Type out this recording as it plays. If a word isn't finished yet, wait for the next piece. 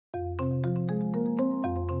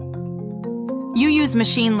You use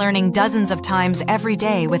machine learning dozens of times every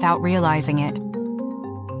day without realizing it.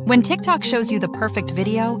 When TikTok shows you the perfect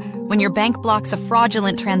video, when your bank blocks a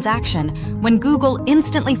fraudulent transaction, when Google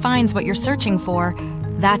instantly finds what you're searching for,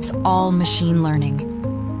 that's all machine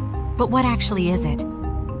learning. But what actually is it?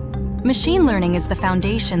 Machine learning is the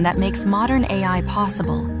foundation that makes modern AI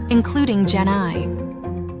possible, including Gen AI.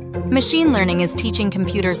 Machine learning is teaching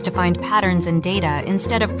computers to find patterns in data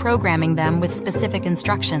instead of programming them with specific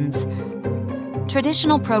instructions.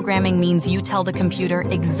 Traditional programming means you tell the computer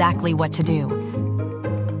exactly what to do.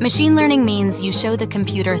 Machine learning means you show the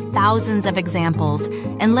computer thousands of examples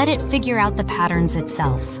and let it figure out the patterns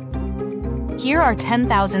itself. Here are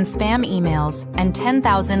 10,000 spam emails and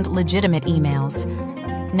 10,000 legitimate emails.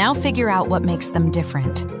 Now figure out what makes them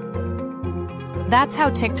different. That's how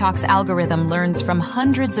TikTok's algorithm learns from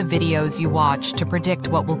hundreds of videos you watch to predict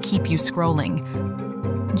what will keep you scrolling.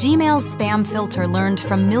 Gmail's spam filter learned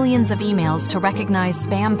from millions of emails to recognize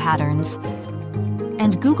spam patterns.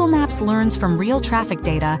 And Google Maps learns from real traffic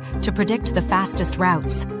data to predict the fastest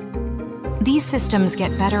routes. These systems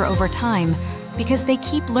get better over time because they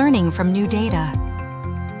keep learning from new data.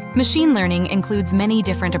 Machine learning includes many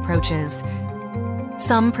different approaches.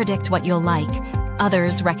 Some predict what you'll like,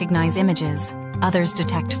 others recognize images, others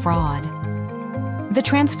detect fraud. The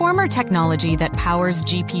transformer technology that powers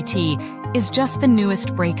GPT is just the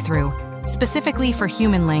newest breakthrough, specifically for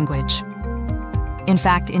human language. In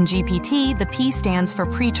fact, in GPT, the P stands for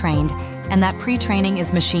pre-trained, and that pre-training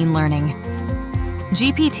is machine learning.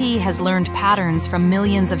 GPT has learned patterns from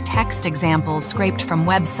millions of text examples scraped from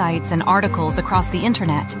websites and articles across the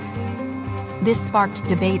internet. This sparked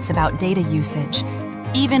debates about data usage,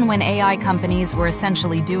 even when AI companies were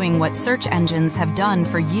essentially doing what search engines have done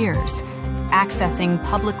for years, accessing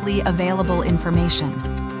publicly available information.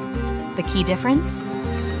 The key difference?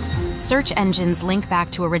 Search engines link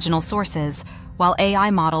back to original sources, while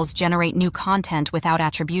AI models generate new content without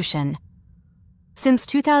attribution. Since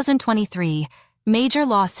 2023, major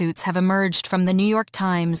lawsuits have emerged from the New York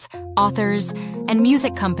Times, authors, and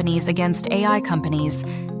music companies against AI companies,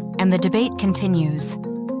 and the debate continues.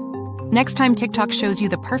 Next time TikTok shows you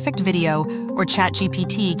the perfect video or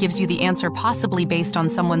ChatGPT gives you the answer possibly based on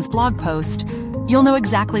someone's blog post, you'll know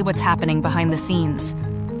exactly what's happening behind the scenes.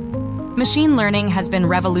 Machine learning has been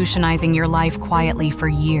revolutionizing your life quietly for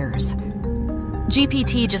years.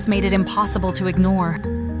 GPT just made it impossible to ignore.